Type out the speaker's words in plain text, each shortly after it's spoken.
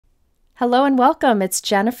Hello and welcome, it's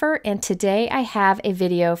Jennifer, and today I have a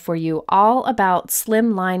video for you all about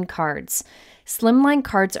Slimline cards. Slimline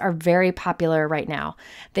cards are very popular right now.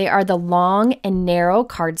 They are the long and narrow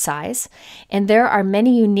card size, and there are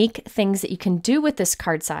many unique things that you can do with this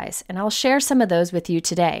card size, and I'll share some of those with you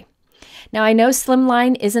today. Now I know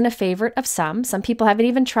Slimline isn't a favorite of some people haven't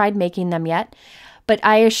even tried making them yet, but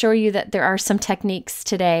I assure you that there are some techniques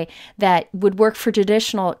today that would work for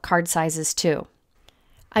traditional card sizes too.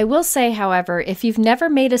 I will say, however, if you've never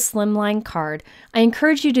made a Slimline card, I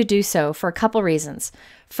encourage you to do so for a couple reasons.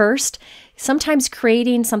 First, sometimes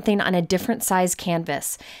creating something on a different size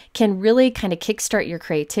canvas can really kind of kickstart your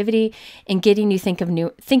creativity and getting you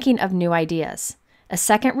thinking of new ideas. A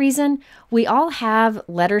second reason, we all have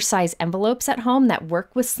letter size envelopes at home that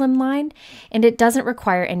work with Slimline, and it doesn't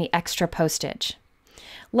require any extra postage.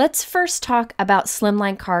 Let's first talk about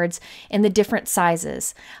Slimline cards and the different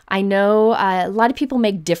sizes. I know a lot of people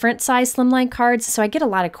make different size Slimline cards, so I get a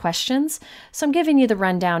lot of questions. So I'm giving you the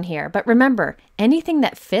rundown here. But remember, anything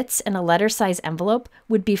that fits in a letter size envelope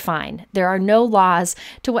would be fine. There are no laws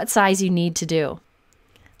to what size you need to do.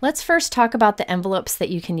 Let's first talk about the envelopes that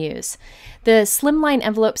you can use. The Slimline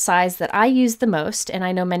envelope size that I use the most, and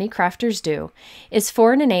I know many crafters do, is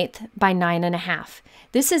 4 1/8 by 9 1/2.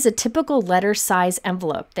 This is a typical letter size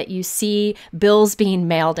envelope that you see bills being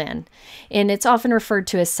mailed in, and it's often referred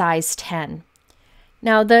to as size 10.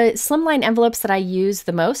 Now, the Slimline envelopes that I use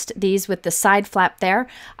the most, these with the side flap there,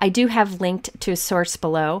 I do have linked to a source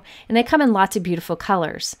below, and they come in lots of beautiful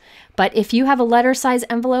colors. But if you have a letter size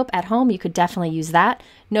envelope at home, you could definitely use that.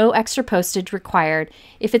 No extra postage required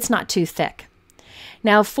if it's not too thick.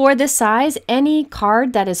 Now, for this size, any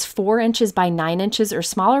card that is 4 inches by 9 inches or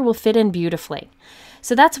smaller will fit in beautifully.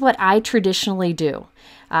 So that's what I traditionally do.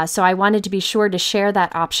 So I wanted to be sure to share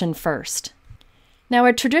that option first. Now,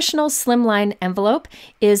 a traditional Slimline envelope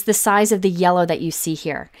is the size of the yellow that you see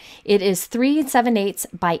here. It is 3 7/8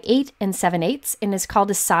 by 8 7/8 and is called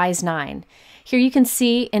a size 9. Here you can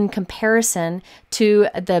see in comparison to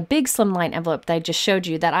the big Slimline envelope that I just showed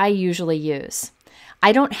you that I usually use.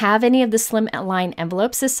 I don't have any of the Slimline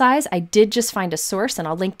envelopes this size. I did just find a source, and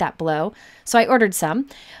I'll link that below. So I ordered some,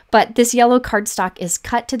 but this yellow cardstock is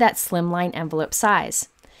cut to that Slimline envelope size.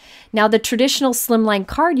 Now, the traditional Slimline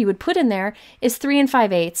card you would put in there is 3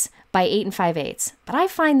 5/8 by 8 5/8, but I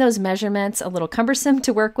find those measurements a little cumbersome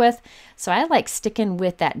to work with, so I like sticking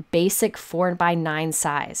with that basic 4 by 9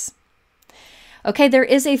 size. Okay, there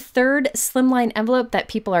is a third Slimline envelope that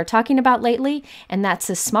people are talking about lately, and that's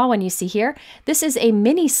this small one you see here. This is a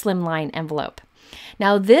mini Slimline envelope.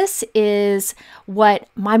 Now, this is what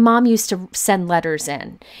my mom used to send letters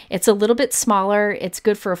in. It's a little bit smaller. It's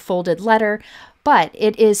good for a folded letter, but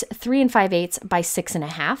it is 3 5/8 by 6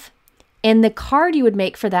 1/2. And the card you would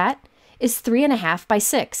make for that is 3 1/2 by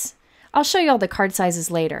 6. I'll show you all the card sizes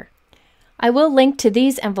later. I will link to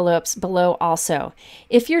these envelopes below also.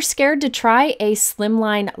 If you're scared to try a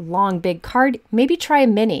Slimline long big card, maybe try a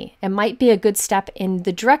mini. It might be a good step in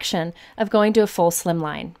the direction of going to a full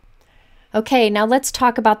Slimline. Okay, now let's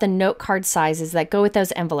talk about the note card sizes that go with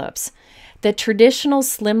those envelopes. The traditional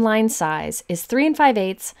Slimline size is 3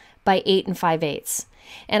 5/8 by 8 5/8.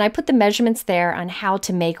 And I put the measurements there on how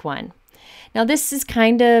to make one. Now, this is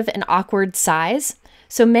kind of an awkward size,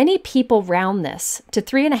 so many people round this to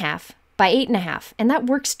 3 1/2 by 8 1/2, and that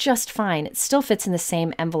works just fine. It still fits in the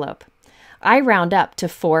same envelope. I round up to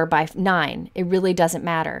 4 by 9. It really doesn't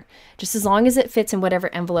matter, just as long as it fits in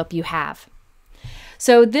whatever envelope you have.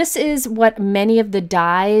 So this is what many of the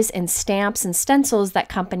dies and stamps and stencils that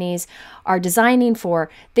companies are designing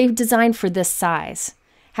for. They've designed for this size.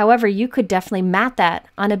 However, you could definitely mat that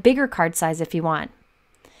on a bigger card size if you want.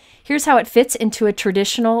 Here's how it fits into a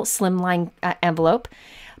traditional Slimline envelope.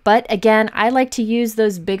 But again, I like to use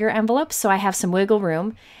those bigger envelopes so I have some wiggle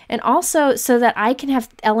room, and also so that I can have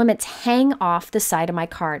elements hang off the side of my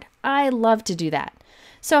card. I love to do that.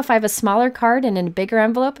 So if I have a smaller card and in a bigger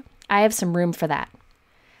envelope, I have some room for that.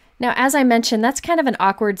 Now, as I mentioned, that's kind of an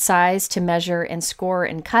awkward size to measure and score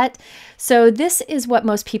and cut. So this is what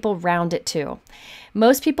most people round it to.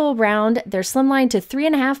 Most people round their Slimline to 3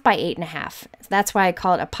 1/2 by 8 1/2. That's why I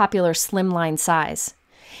call it a popular Slimline size.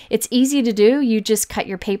 It's easy to do. You just cut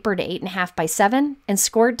your paper to 8 1/2 by 7 and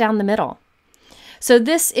score it down the middle. So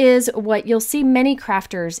this is what you'll see many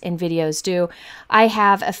crafters in videos do. I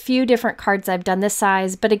have a few different cards I've done this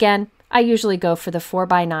size, but again, I usually go for the 4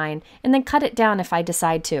 by 9 and then cut it down if I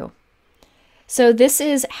decide to. So this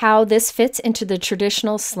is how this fits into the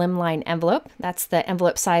traditional Slimline envelope. That's the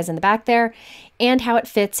envelope size in the back there, and how it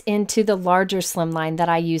fits into the larger Slimline that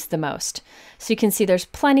I use the most. So you can see there's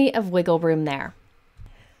plenty of wiggle room there.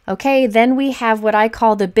 Okay, then we have what I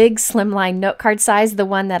call the big Slimline note card size, the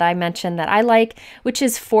one that I mentioned that I like, which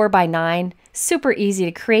is 4x9. Super easy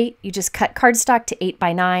to create. You just cut cardstock to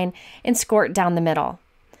 8x9 and score it down the middle.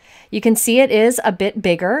 You can see it is a bit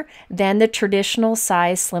bigger than the traditional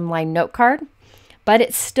size Slimline note card, but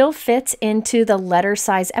it still fits into the letter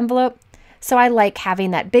size envelope, so I like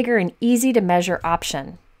having that bigger and easy to measure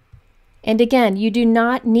option. And again, you do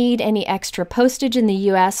not need any extra postage in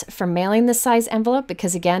the US for mailing this size envelope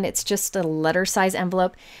because again, it's just a letter size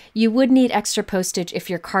envelope. You would need extra postage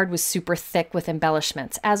if your card was super thick with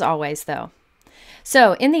embellishments, as always though.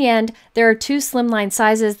 So in the end, there are two Slimline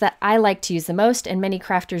sizes that I like to use the most and many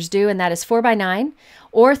crafters do, and that is 4x9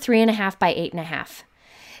 or 3.5 by 8.5.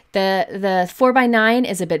 The 4x9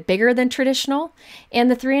 is a bit bigger than traditional,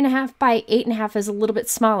 and the 3.5 by 8.5 is a little bit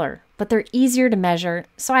smaller, but they're easier to measure,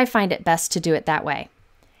 so I find it best to do it that way.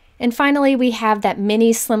 And finally, we have that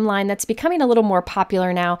mini Slimline that's becoming a little more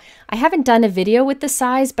popular now. I haven't done a video with the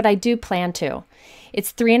size, but I do plan to.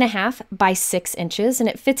 It's 3.5 by 6 inches, and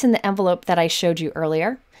it fits in the envelope that I showed you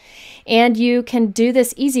earlier. And you can do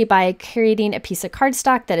this easy by creating a piece of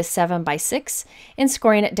cardstock that is 7 by 6 and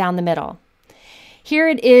scoring it down the middle. Here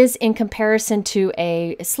it is in comparison to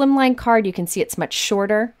a Slimline card. You can see it's much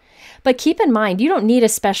shorter. But keep in mind, you don't need a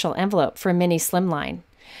special envelope for a mini Slimline.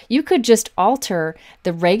 You could just alter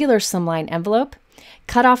the regular Slimline envelope,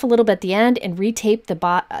 cut off a little bit at the end, and retape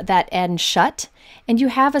that end shut, and you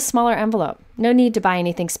have a smaller envelope. No need to buy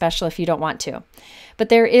anything special if you don't want to. But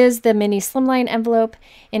there is the mini Slimline envelope,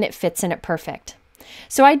 and it fits in it perfect.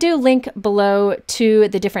 So I do link below to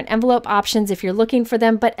the different envelope options if you're looking for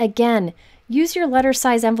them, but again, use your letter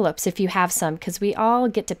size envelopes if you have some, because we all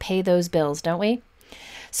get to pay those bills, don't we?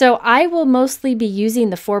 So I will mostly be using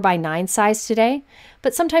the 4x9 size today,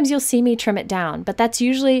 but sometimes you'll see me trim it down, but that's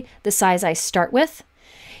usually the size I start with.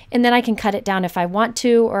 And then I can cut it down if I want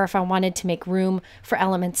to, or if I wanted to make room for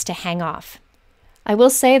elements to hang off. I will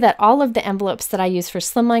say that all of the envelopes that I use for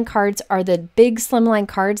Slimline cards are the big Slimline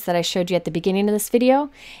cards that I showed you at the beginning of this video,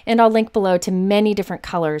 and I'll link below to many different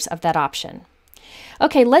colors of that option.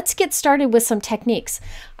 Okay, let's get started with some techniques.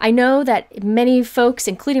 I know that many folks,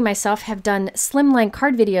 including myself, have done Slimline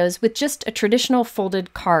card videos with just a traditional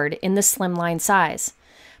folded card in the Slimline size.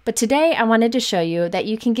 But today I wanted to show you that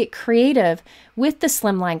you can get creative with the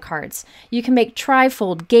Slimline cards. You can make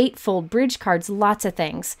trifold, gatefold, bridge cards, lots of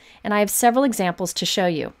things. And I have several examples to show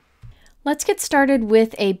you. Let's get started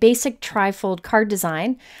with a basic trifold card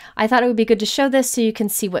design. I thought it would be good to show this so you can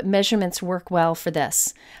see what measurements work well for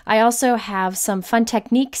this. I also have some fun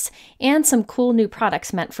techniques and some cool new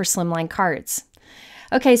products meant for Slimline cards.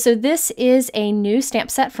 Okay, so this is a new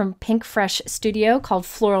stamp set from Pinkfresh Studio called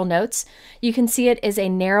Floral Notes. You can see it is a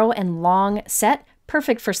narrow and long set,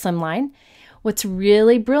 perfect for Slimline. What's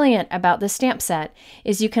really brilliant about this stamp set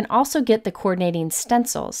is you can also get the coordinating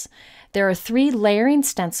stencils. There are 3 layering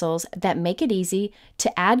stencils that make it easy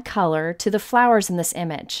to add color to the flowers in this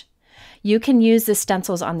image. You can use the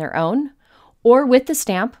stencils on their own, or with the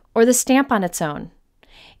stamp, or the stamp on its own.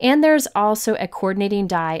 And there's also a coordinating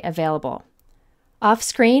die available. Off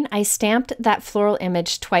screen, I stamped that floral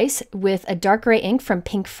image twice with a dark gray ink from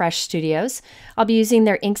Pinkfresh Studios. I'll be using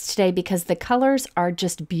their inks today because the colors are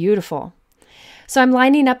just beautiful. So I'm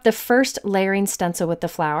lining up the first layering stencil with the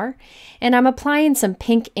flower, and I'm applying some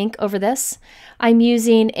pink ink over this. I'm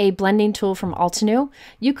using a blending tool from Altenew.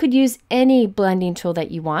 You could use any blending tool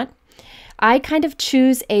that you want. I kind of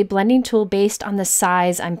choose a blending tool based on the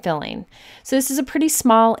size I'm filling. So this is a pretty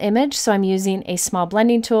small image, so I'm using a small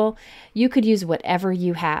blending tool. You could use whatever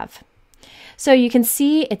you have. So you can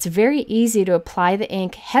see it's very easy to apply the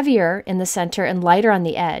ink heavier in the center and lighter on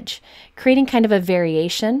the edge, creating kind of a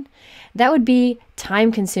variation. That would be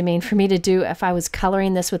time consuming for me to do if I was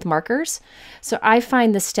coloring this with markers. So I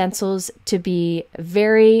find the stencils to be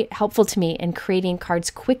very helpful to me in creating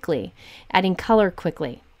cards quickly, adding color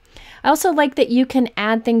quickly. I also like that you can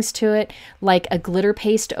add things to it like a glitter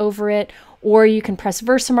paste over it, or you can press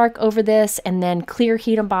Versamark over this and then clear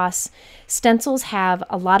heat emboss. Stencils have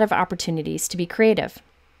a lot of opportunities to be creative.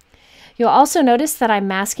 You'll also notice that I'm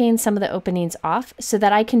masking some of the openings off so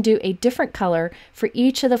that I can do a different color for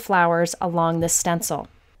each of the flowers along the stencil.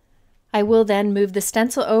 I will then move the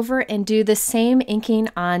stencil over and do the same inking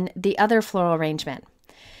on the other floral arrangement.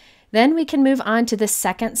 Then we can move on to the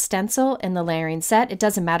second stencil in the layering set. It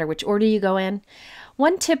doesn't matter which order you go in.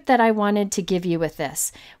 One tip that I wanted to give you with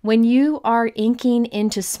this, when you are inking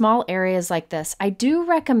into small areas like this, I do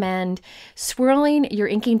recommend swirling your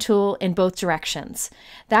inking tool in both directions.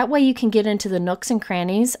 That way you can get into the nooks and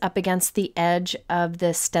crannies up against the edge of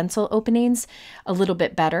the stencil openings a little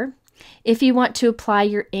bit better. If you want to apply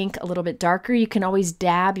your ink a little bit darker, you can always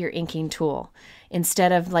dab your inking tool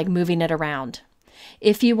instead of like moving it around.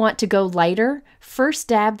 If you want to go lighter, first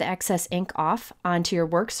dab the excess ink off onto your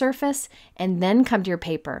work surface and then come to your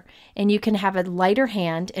paper, and you can have a lighter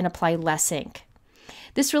hand and apply less ink.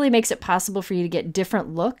 This really makes it possible for you to get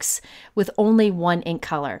different looks with only one ink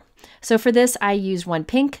color. So for this, I used one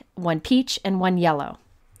pink, one peach, and one yellow.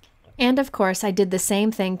 And of course, I did the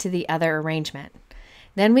same thing to the other arrangement.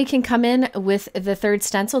 Then we can come in with the third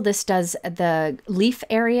stencil. This does the leaf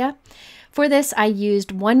area. For this, I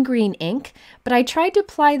used one green ink, but I tried to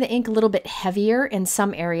apply the ink a little bit heavier in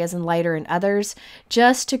some areas and lighter in others,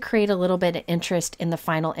 just to create a little bit of interest in the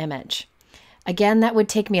final image. Again, that would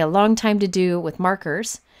take me a long time to do with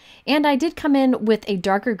markers, and I did come in with a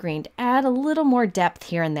darker green to add a little more depth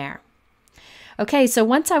here and there. Okay, so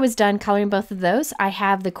once I was done coloring both of those, I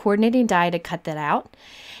have the coordinating die to cut that out,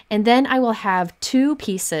 and then I will have two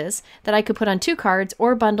pieces that I could put on two cards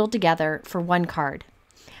or bundle together for one card.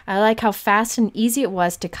 I like how fast and easy it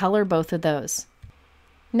was to color both of those.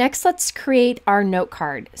 Next, let's create our note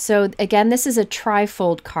card. So again, this is a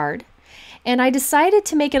tri-fold card, and I decided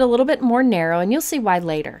to make it a little bit more narrow, and you'll see why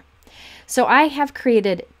later. So I have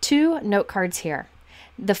created two note cards here.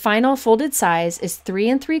 The final folded size is 3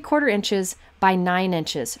 3/4 inches by 9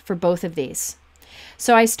 inches for both of these.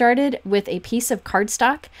 So I started with a piece of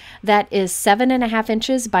cardstock that is 7.5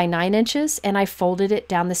 inches by 9 inches, and I folded it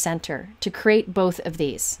down the center to create both of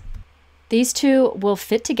these. These two will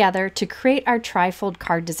fit together to create our tri-fold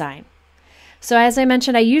card design. So as I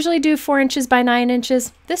mentioned, I usually do 4 inches by 9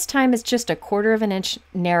 inches. This time it's just 1/4 of an inch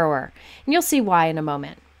narrower, and you'll see why in a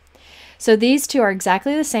moment. So these two are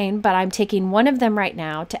exactly the same, but I'm taking one of them right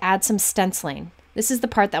now to add some stenciling. This is the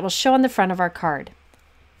part that will show on the front of our card.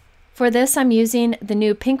 For this, I'm using the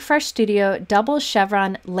new Pinkfresh Studio Double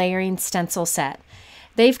Chevron Layering Stencil Set.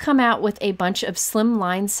 They've come out with a bunch of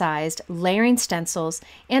slimline sized layering stencils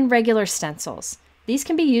and regular stencils. These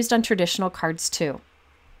can be used on traditional cards too.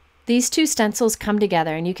 These two stencils come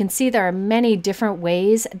together, and you can see there are many different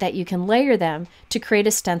ways that you can layer them to create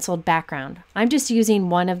a stenciled background. I'm just using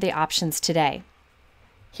one of the options today.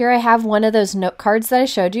 Here I have one of those note cards that I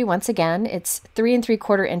showed you. Once again, it's 3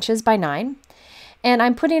 3/4 inches by 9. And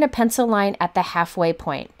I'm putting a pencil line at the halfway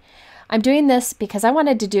point. I'm doing this because I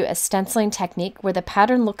wanted to do a stenciling technique where the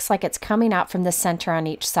pattern looks like it's coming out from the center on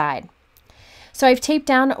each side. So I've taped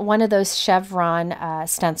down one of those Chevron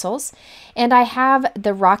stencils, and I have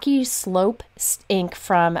the Rocky Slope ink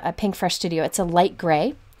from Pinkfresh Studio. It's a light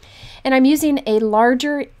gray. And I'm using a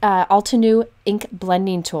larger Altenew ink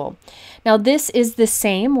blending tool. Now this is the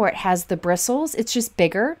same where it has the bristles, it's just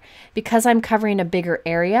bigger. Because I'm covering a bigger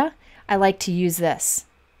area, I like to use this.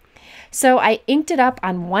 So I inked it up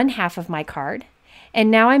on one half of my card, and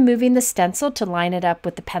now I'm moving the stencil to line it up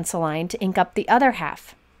with the pencil line to ink up the other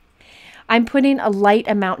half. I'm putting a light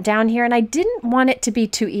amount down here, and I didn't want it to be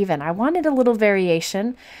too even. I wanted a little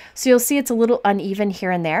variation, so you'll see it's a little uneven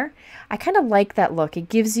here and there. I kind of like that look. It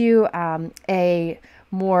gives you a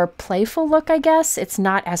more playful look, I guess. It's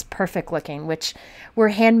not as perfect looking, which we're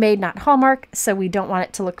handmade, not Hallmark, so we don't want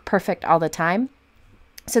it to look perfect all the time.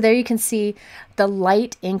 So there you can see the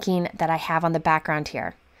light inking that I have on the background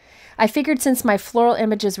here. I figured since my floral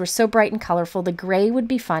images were so bright and colorful, the gray would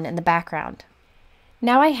be fun in the background.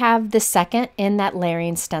 Now I have the second in that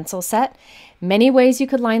layering stencil set. Many ways you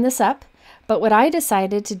could line this up, but what I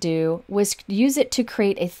decided to do was use it to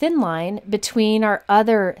create a thin line between our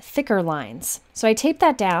other thicker lines. So I taped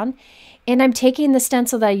that down, and I'm taking the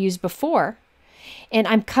stencil that I used before, and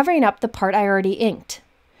I'm covering up the part I already inked.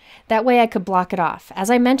 That way I could block it off. As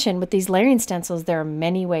I mentioned, with these layering stencils, there are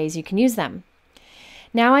many ways you can use them.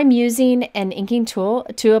 Now I'm using an inking tool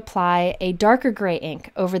to apply a darker gray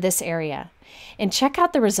ink over this area. And check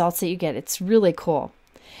out the results that you get. It's really cool.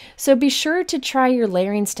 So be sure to try your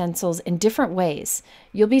layering stencils in different ways.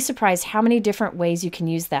 You'll be surprised how many different ways you can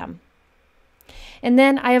use them. And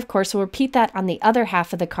then I, of course, will repeat that on the other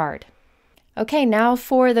half of the card. Okay, now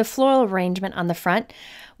for the floral arrangement on the front.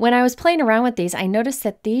 When I was playing around with these, I noticed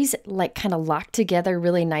that these like kind of lock together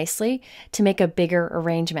really nicely to make a bigger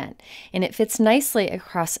arrangement. And it fits nicely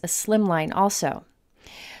across a slimline also.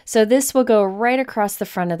 So this will go right across the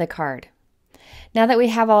front of the card. Now that we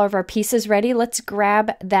have all of our pieces ready, let's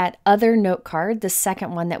grab that other note card, the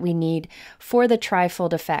second one that we need for the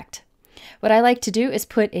tri-fold effect. What I like to do is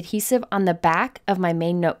put adhesive on the back of my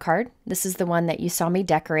main note card. This is the one that you saw me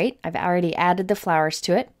decorate. I've already added the flowers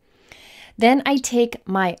to it. Then I take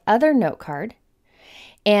my other note card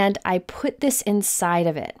and I put this inside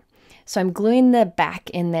of it. So I'm gluing the back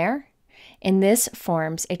in there, and this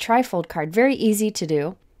forms a tri-fold card. Very easy to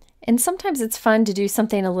do. And sometimes it's fun to do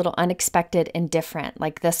something a little unexpected and different,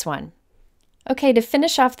 like this one. Okay, to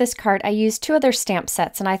finish off this card, I used 2 other stamp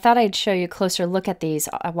sets, and I thought I'd show you a closer look at these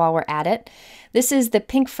while we're at it. This is the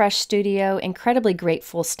Pinkfresh Studio Incredibly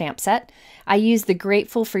Grateful stamp set. I used the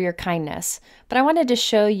Grateful for Your Kindness, but I wanted to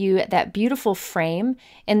show you that beautiful frame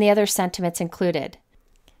and the other sentiments included.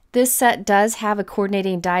 This set does have a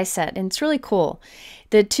coordinating die set, and it's really cool.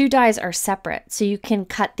 The 2 dies are separate, so you can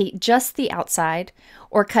cut just the outside,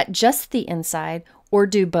 or cut just the inside, or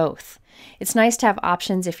do both. It's nice to have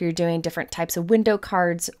options if you're doing different types of window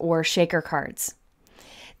cards or shaker cards.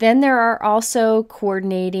 Then there are also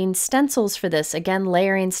coordinating stencils for this, again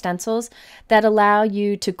layering stencils that allow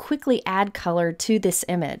you to quickly add color to this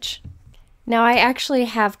image. Now I actually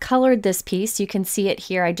have colored this piece. You can see it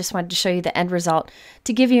here. I just wanted to show you the end result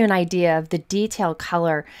to give you an idea of the detailed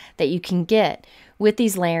color that you can get with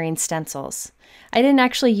these layering stencils. I didn't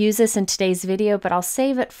actually use this in today's video, but I'll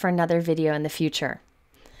save it for another video in the future.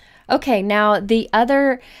 Okay, now the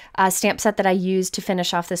other stamp set that I used to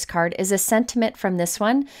finish off this card is a sentiment from this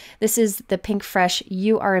one. This is the Pinkfresh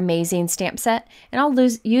You Are Amazing stamp set, and I'll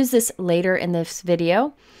use this later in this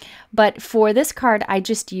video. But for this card, I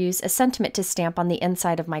just use a sentiment to stamp on the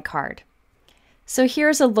inside of my card. So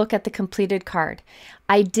here's a look at the completed card.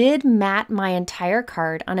 I did mat my entire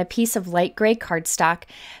card on a piece of light gray cardstock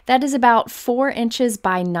that is about 4 inches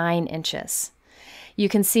by 9 inches. You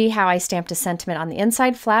can see how I stamped a sentiment on the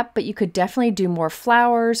inside flap, but you could definitely do more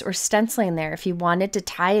flowers or stenciling there if you wanted to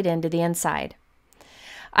tie it into the inside.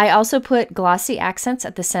 I also put glossy accents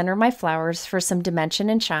at the center of my flowers for some dimension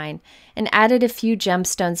and shine, and added a few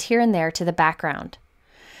gemstones here and there to the background.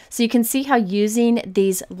 So you can see how using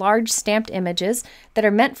these large stamped images that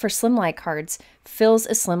are meant for slimline cards fills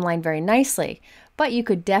a slimline very nicely, but you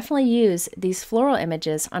could definitely use these floral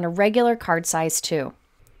images on a regular card size too.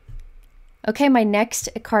 Okay, my next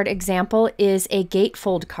card example is a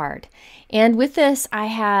gatefold card. And with this, I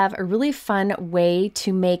have a really fun way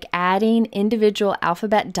to make adding individual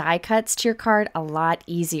alphabet die cuts to your card a lot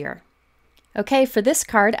easier. Okay, for this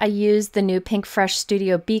card, I used the new Pinkfresh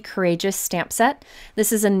Studio Be Courageous stamp set.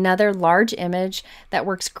 This is another large image that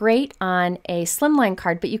works great on a slimline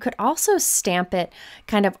card, but you could also stamp it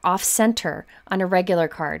kind of off-center on a regular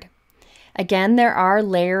card. Again, there are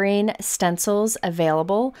layering stencils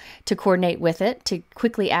available to coordinate with it to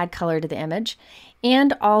quickly add color to the image,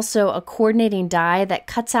 and also a coordinating die that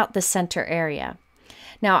cuts out the center area.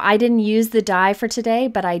 Now, I didn't use the die for today,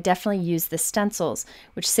 but I definitely used the stencils,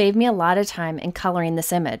 which saved me a lot of time in coloring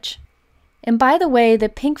this image. And by the way, the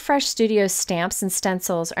Pinkfresh Studio stamps and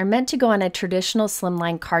stencils are meant to go on a traditional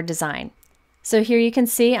slimline card design. So here you can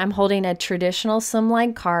see I'm holding a traditional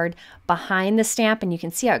slimline card behind the stamp, and you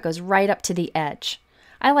can see how it goes right up to the edge.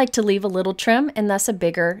 I like to leave a little trim and thus a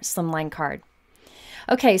bigger slimline card.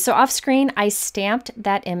 Okay, so off screen I stamped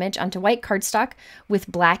that image onto white cardstock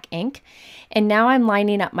with black ink, and now I'm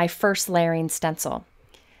lining up my first layering stencil.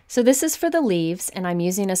 So this is for the leaves, and I'm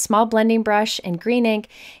using a small blending brush and green ink,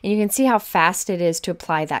 and you can see how fast it is to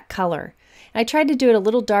apply that color. And I tried to do it a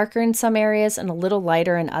little darker in some areas and a little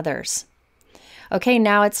lighter in others. Okay,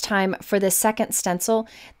 now it's time for the second stencil.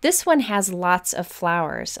 This one has lots of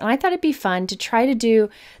flowers, and I thought it'd be fun to try to do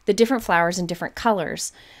the different flowers in different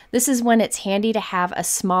colors. This is when it's handy to have a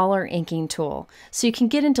smaller inking tool, so you can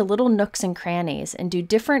get into little nooks and crannies and do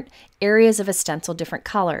different areas of a stencil, different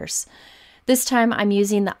colors. This time I'm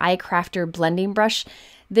using the iCrafter blending brush.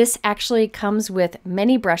 This actually comes with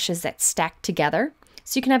many brushes that stack together,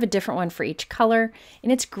 so you can have a different one for each color,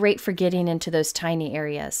 and it's great for getting into those tiny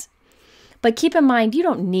areas. But keep in mind, you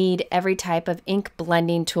don't need every type of ink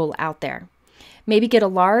blending tool out there. Maybe get a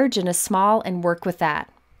large and a small and work with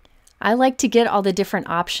that. I like to get all the different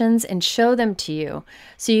options and show them to you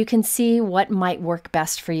so you can see what might work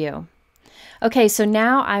best for you. Okay, so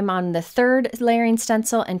now I'm on the third layering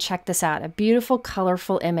stencil, and check this out, a beautiful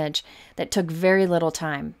colorful image that took very little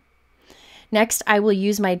time. Next, I will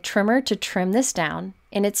use my trimmer to trim this down,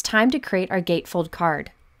 and it's time to create our gatefold card.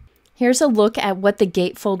 Here's a look at what the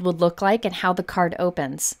gatefold would look like and how the card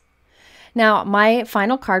opens. Now, my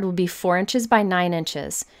final card will be 4 inches by 9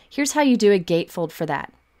 inches. Here's how you do a gatefold for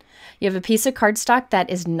that. You have a piece of cardstock that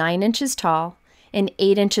is 9 inches tall and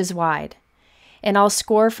 8 inches wide. And I'll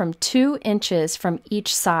score from 2 inches from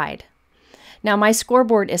each side. Now, my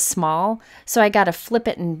scoreboard is small, so I got to flip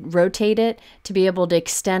it and rotate it to be able to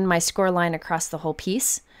extend my score line across the whole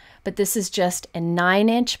piece. But this is just a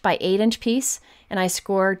 9-inch by 8-inch piece, and I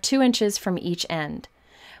score 2 inches from each end.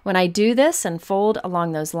 When I do this and fold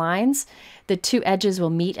along those lines, the 2 edges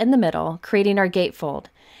will meet in the middle, creating our gatefold.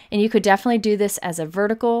 And you could definitely do this as a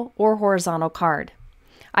vertical or horizontal card.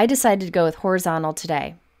 I decided to go with horizontal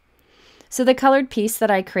today. So the colored piece that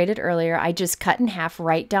I created earlier, I just cut in half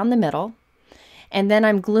right down the middle, and then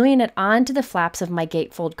I'm gluing it onto the flaps of my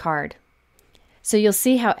gatefold card. So you'll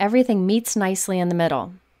see how everything meets nicely in the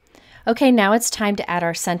middle. Okay, now it's time to add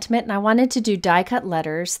our sentiment, and I wanted to do die cut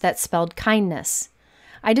letters that spelled kindness.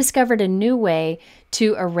 I discovered a new way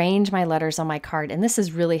to arrange my letters on my card, and this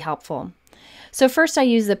is really helpful. So first I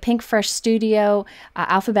use the Pinkfresh Studio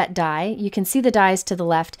alphabet die. You can see the dies to the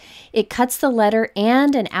left. It cuts the letter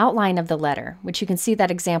and an outline of the letter, which you can see that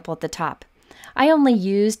example at the top. I only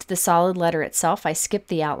used the solid letter itself. I skipped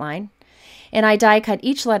the outline. And I die cut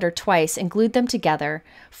each letter twice and glued them together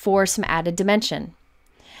for some added dimension.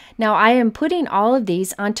 Now I am putting all of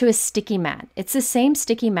these onto a sticky mat. It's the same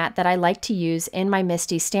sticky mat that I like to use in my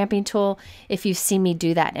Misty stamping tool if you've seen me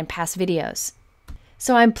do that in past videos.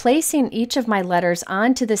 So I'm placing each of my letters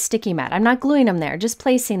onto the sticky mat. I'm not gluing them there, just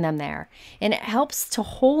placing them there. And it helps to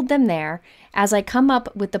hold them there as I come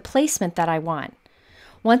up with the placement that I want.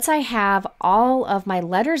 Once I have all of my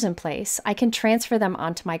letters in place, I can transfer them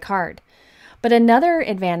onto my card. But another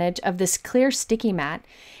advantage of this clear sticky mat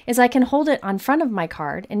is I can hold it on front of my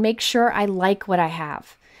card and make sure I like what I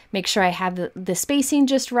have. Make sure I have the spacing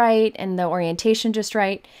just right and the orientation just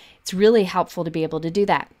right. It's really helpful to be able to do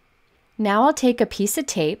that. Now I'll take a piece of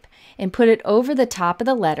tape and put it over the top of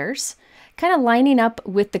the letters, kind of lining up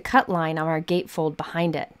with the cut line on our gatefold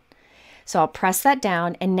behind it. So I'll press that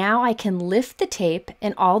down, and now I can lift the tape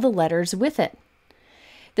and all the letters with it.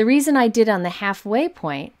 The reason I did on the halfway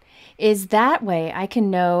point is that way I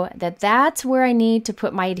can know that that's where I need to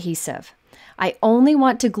put my adhesive. I only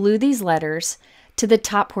want to glue these letters to the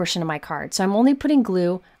top portion of my card. So I'm only putting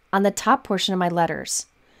glue on the top portion of my letters.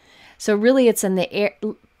 So really it's in the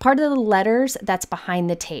part of the letters that's behind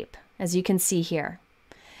the tape, as you can see here.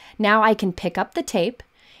 Now I can pick up the tape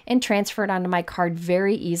and transfer it onto my card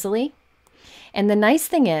very easily. And the nice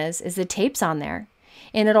thing is the tape's on there,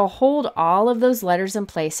 and it'll hold all of those letters in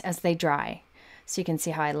place as they dry. So you can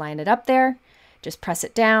see how I line it up there. Just press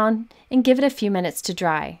it down and give it a few minutes to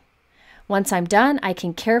dry. Once I'm done, I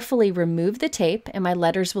can carefully remove the tape and my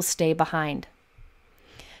letters will stay behind.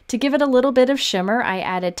 To give it a little bit of shimmer, I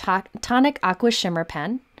added Tonic Aqua Shimmer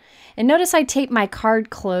Pen. And notice I tape my card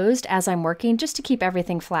closed as I'm working just to keep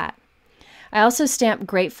everything flat. I also stamped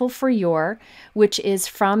Grateful for Your, which is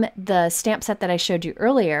from the stamp set that I showed you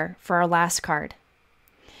earlier for our last card.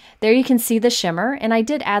 There you can see the shimmer, and I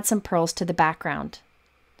did add some pearls to the background.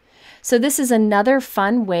 So this is another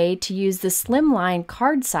fun way to use the Slimline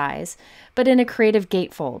card size, but in a creative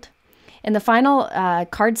gatefold. And the final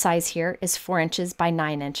card size here is 4 inches by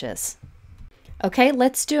 9 inches. Okay,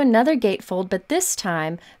 let's do another gatefold, but this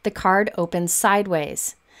time the card opens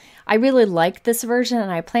sideways. I really like this version,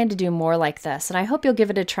 and I plan to do more like this, and I hope you'll give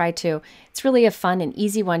it a try too. It's really a fun and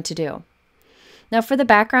easy one to do. Now for the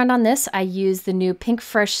background on this, I use the new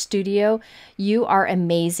Pinkfresh Studio You Are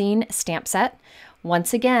Amazing stamp set.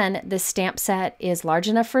 Once again, this stamp set is large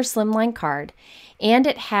enough for a Slimline card, and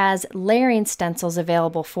it has layering stencils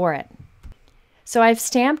available for it. So I've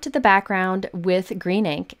stamped the background with green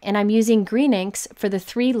ink, and I'm using green inks for the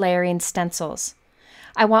 3 layering stencils.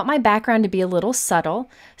 I want my background to be a little subtle,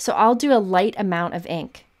 so I'll do a light amount of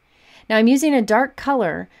ink. Now I'm using a dark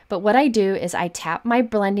color, but what I do is I tap my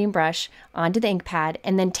blending brush onto the ink pad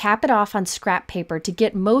and then tap it off on scrap paper to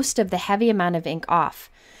get most of the heavy amount of ink off.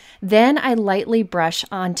 Then I lightly brush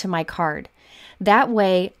onto my card. That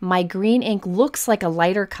way my green ink looks like a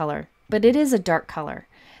lighter color, but it is a dark color.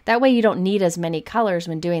 That way you don't need as many colors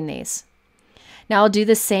when doing these. Now I'll do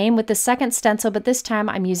the same with the second stencil, but this time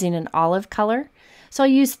I'm using an olive color. So I'll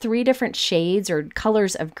use 3 different shades or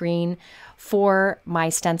colors of green for my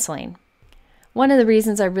stenciling. One of the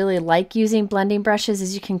reasons I really like using blending brushes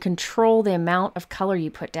is you can control the amount of color you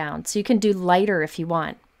put down. So you can do lighter if you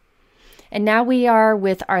want. And now we are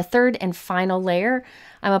with our third and final layer.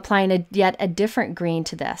 I'm applying yet a different green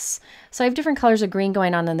to this. So I have different colors of green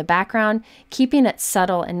going on in the background, keeping it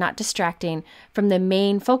subtle and not distracting from the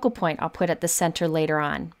main focal point I'll put at the center later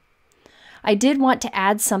on. I did want to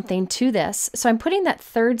add something to this, so I'm putting that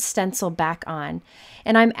third stencil back on,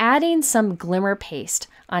 and I'm adding some glimmer paste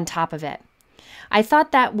on top of it. I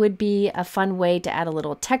thought that would be a fun way to add a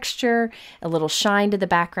little texture, a little shine to the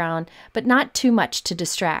background, but not too much to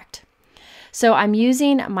distract. So I'm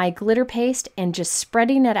using my glitter paste and just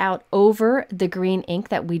spreading it out over the green ink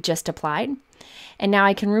that we just applied. And now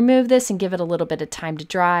I can remove this and give it a little bit of time to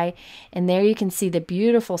dry. And there you can see the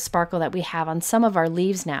beautiful sparkle that we have on some of our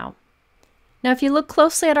leaves now. Now if you look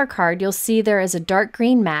closely at our card, you'll see there is a dark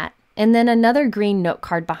green mat and then another green note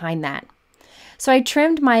card behind that. So I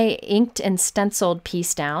trimmed my inked and stenciled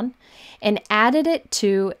piece down and added it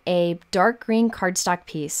to a dark green cardstock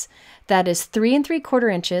piece that is 3 3/4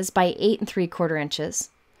 inches by 8 3/4 inches.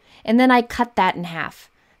 And then I cut that in half.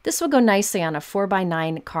 This will go nicely on a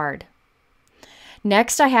 4x9 card.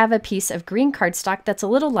 Next, I have a piece of green cardstock that's a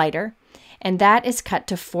little lighter, and that is cut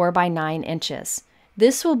to 4x9 inches.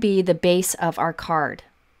 This will be the base of our card.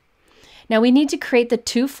 Now we need to create the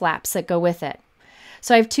 2 flaps that go with it.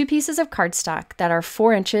 So I have 2 pieces of cardstock that are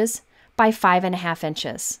 4 inches by 5.5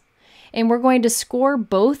 inches. And we're going to score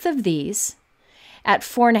both of these at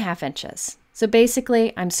 4.5 inches. So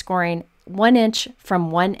basically, I'm scoring 1 inch from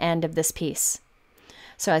one end of this piece.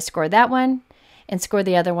 So I score that one and score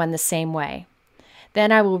the other one the same way.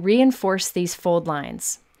 Then I will reinforce these fold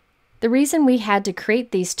lines. The reason we had to create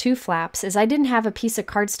these 2 flaps is I didn't have a piece of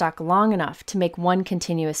cardstock long enough to make one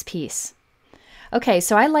continuous piece. Okay,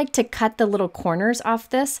 so I like to cut the little corners off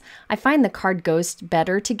this. I find the card goes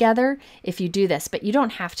better together if you do this, but you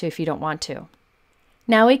don't have to if you don't want to.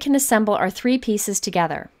 Now we can assemble our 3 pieces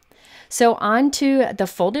together. So onto the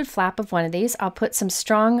folded flap of one of these, I'll put some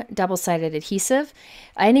strong double-sided adhesive.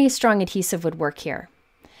 Any strong adhesive would work here.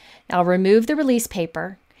 I'll remove the release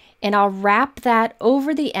paper and I'll wrap that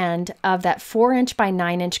over the end of that 4 inch by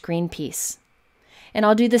 9 inch green piece. And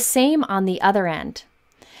I'll do the same on the other end.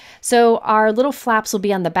 So our little flaps will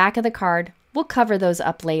be on the back of the card. We'll cover those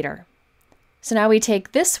up later. So now we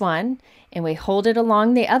take this one and we hold it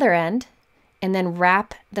along the other end and then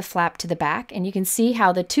wrap the flap to the back, and you can see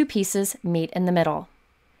how the 2 pieces meet in the middle.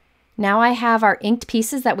 Now I have our inked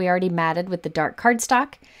pieces that we already matted with the dark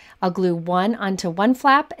cardstock. I'll glue one onto one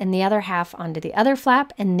flap and the other half onto the other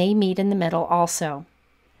flap, and they meet in the middle also.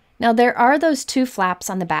 Now there are those 2 flaps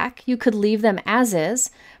on the back. You could leave them as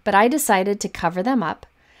is, but I decided to cover them up.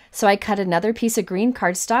 So I cut another piece of green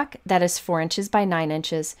cardstock that is 4 inches by 9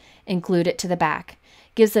 inches and glued it to the back.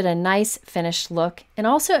 Gives it a nice finished look, and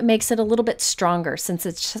also it makes it a little bit stronger since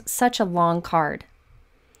it's such a long card.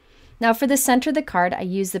 Now for the center of the card, I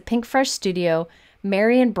use the Pinkfresh Studio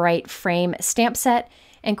Merry and Bright frame stamp set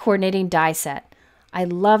and coordinating die set. I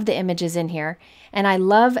love the images in here, and I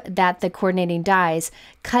love that the coordinating dies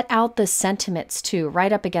cut out the sentiments too,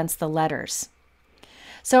 right up against the letters.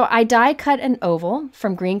 So I die cut an oval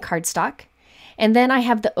from green cardstock, and then I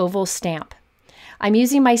have the oval stamp. I'm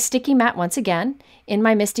using my sticky mat once again in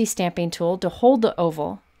my Misty stamping tool to hold the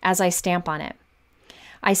oval as I stamp on it.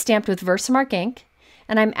 I stamped with Versamark ink,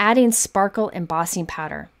 and I'm adding sparkle embossing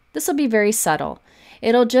powder. This will be very subtle.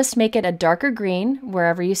 It'll just make it a darker green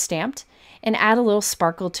wherever you stamped and add a little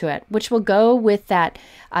sparkle to it, which will go with that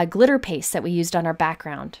glitter paste that we used on our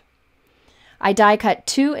background. I die cut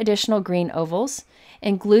 2 additional green ovals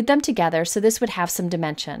and glued them together so this would have some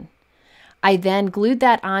dimension. I then glued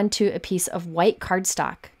that onto a piece of white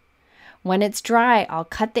cardstock. When it's dry, I'll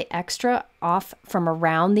cut the extra off from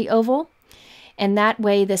around the oval, and that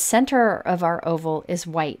way the center of our oval is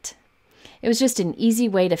white. It was just an easy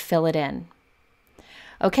way to fill it in.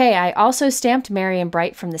 Okay, I also stamped Merry and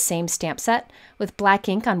Bright from the same stamp set with black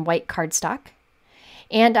ink on white cardstock,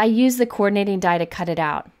 and I used the coordinating die to cut it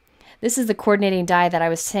out. This is the coordinating die that I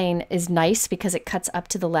was saying is nice because it cuts up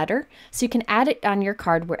to the letter, so you can add it on your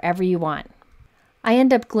card wherever you want. I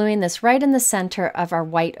end up gluing this right in the center of our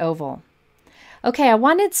white oval. Okay, I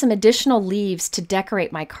wanted some additional leaves to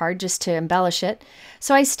decorate my card just to embellish it,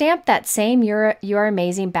 so I stamped that same You Are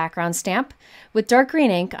Amazing background stamp with dark green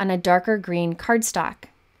ink on a darker green cardstock.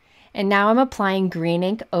 And now I'm applying green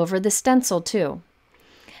ink over the stencil too.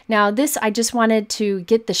 Now this, I just wanted to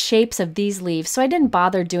get the shapes of these leaves, so I didn't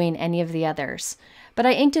bother doing any of the others, but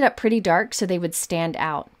I inked it up pretty dark so they would stand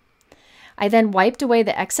out. I then wiped away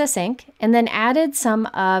the excess ink and then added some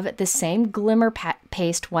of the same glimmer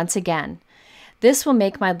paste once again. This will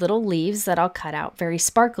make my little leaves that I'll cut out very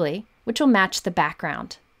sparkly, which will match the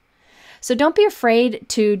background. So don't be afraid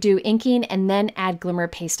to do inking and then add glimmer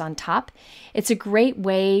paste on top. It's a great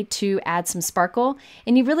way to add some sparkle,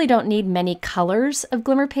 and you really don't need many colors of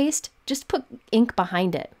glimmer paste. Just put ink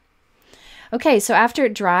behind it. Okay, so after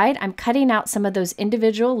it dried, I'm cutting out some of those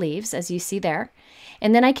individual leaves, as you see there,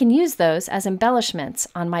 and then I can use those as embellishments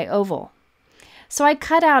on my oval. So I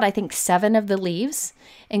cut out, I think, 7 of the leaves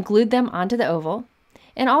and glued them onto the oval,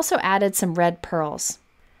 and also added some red pearls.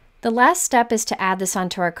 The last step is to add this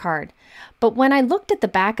onto our card, but when I looked at the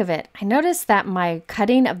back of it, I noticed that my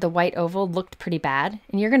cutting of the white oval looked pretty bad,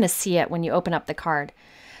 and you're going to see it when you open up the card.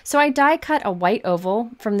 So I die cut a white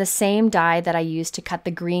oval from the same die that I used to cut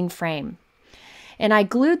the green frame. And I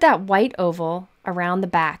glued that white oval around the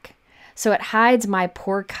back, so it hides my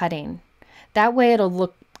poor cutting. That way it'll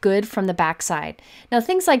look good from the back side. Now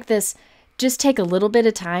things like this, just take a little bit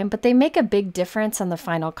of time, but they make a big difference on the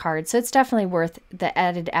final card, so it's definitely worth the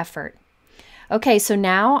added effort. Okay, so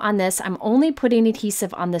now on this, I'm only putting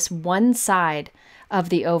adhesive on this one side of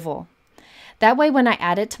the oval. That way when I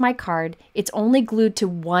add it to my card, it's only glued to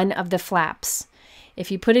one of the flaps. If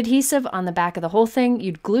you put adhesive on the back of the whole thing,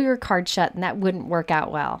 you'd glue your card shut and that wouldn't work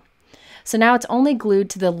out well. So now it's only glued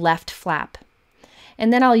to the left flap.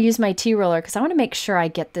 And then I'll use my T-ruler because I want to make sure I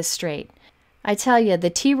get this straight. I tell you,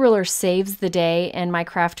 the T-ruler saves the day in my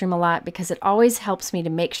craft room a lot because it always helps me to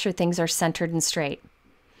make sure things are centered and straight.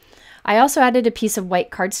 I also added a piece of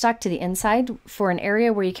white cardstock to the inside for an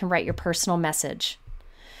area where you can write your personal message.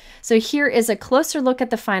 So here is a closer look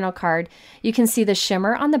at the final card. You can see the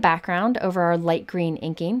shimmer on the background over our light green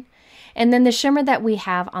inking, and then the shimmer that we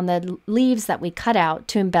have on the leaves that we cut out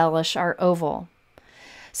to embellish our oval.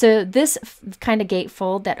 So this kind of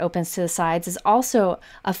gatefold that opens to the sides is also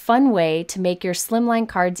a fun way to make your slimline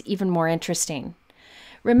cards even more interesting.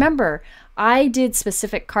 Remember, I did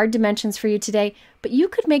specific card dimensions for you today, but you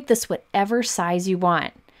could make this whatever size you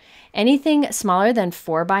want. Anything smaller than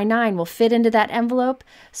 4 by 9 will fit into that envelope,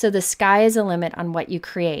 so the sky is the limit on what you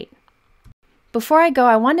create. Before I go,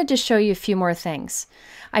 I wanted to show you a few more things.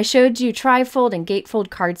 I showed you trifold and gatefold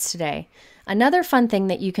cards today. Another fun thing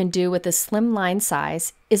that you can do with a slimline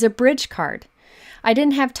size is a bridge card. I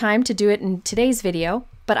didn't have time to do it in today's video,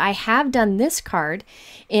 but I have done this card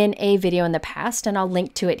in a video in the past, and I'll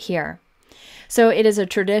link to it here. So it is a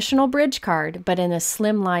traditional bridge card, but in a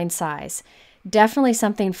slimline size. Definitely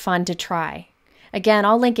something fun to try. Again,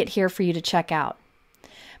 I'll link it here for you to check out.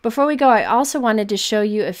 Before we go, I also wanted to show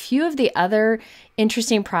you a few of the other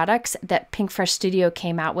interesting products that Pinkfresh Studio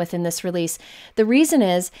came out with in this release. The reason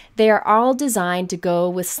is they are all designed to go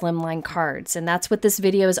with slimline cards, and that's what this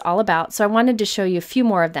video is all about, so I wanted to show you a few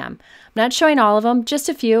more of them. I'm not showing all of them, just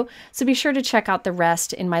a few, so be sure to check out the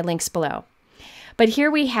rest in my links below. But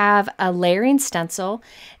here we have a layering stencil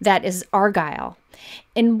that is Argyle.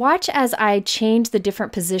 And watch as I change the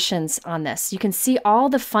different positions on this. You can see all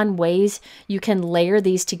the fun ways you can layer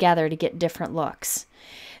these together to get different looks.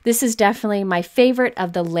 This is definitely my favorite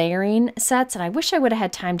of the layering sets, and I wish I would have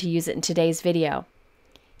had time to use it in today's video.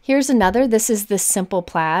 Here's another. This is the simple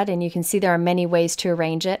plaid, and you can see there are many ways to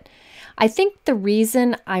arrange it. I think the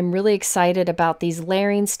reason I'm really excited about these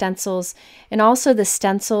layering stencils and also the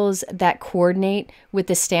stencils that coordinate with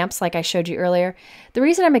the stamps like I showed you earlier, the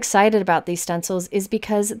reason I'm excited about these stencils is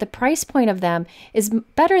because the price point of them is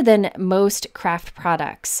better than most craft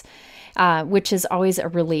products. Which is always a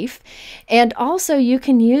relief. And also you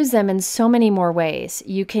can use them in so many more ways.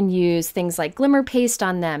 You can use things like glimmer paste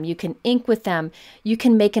on them. You can ink with them. You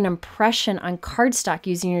can make an impression on cardstock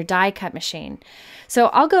using your die cut machine. So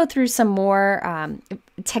I'll go through some more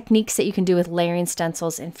techniques that you can do with layering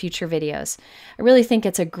stencils in future videos. I really think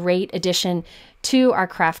it's a great addition to our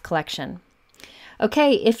craft collection.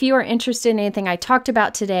 Okay, if you are interested in anything I talked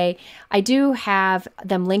about today, I do have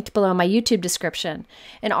them linked below my YouTube description.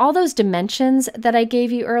 And all those dimensions that I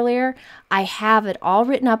gave you earlier, I have it all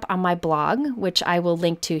written up on my blog, which I will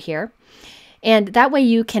link to here. And that way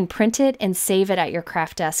you can print it and save it at your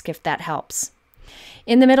craft desk if that helps.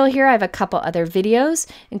 In the middle here, I have a couple other videos,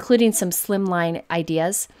 including some slimline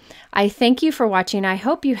ideas. I thank you for watching. I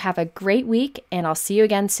hope you have a great week, and I'll see you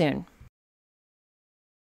again soon.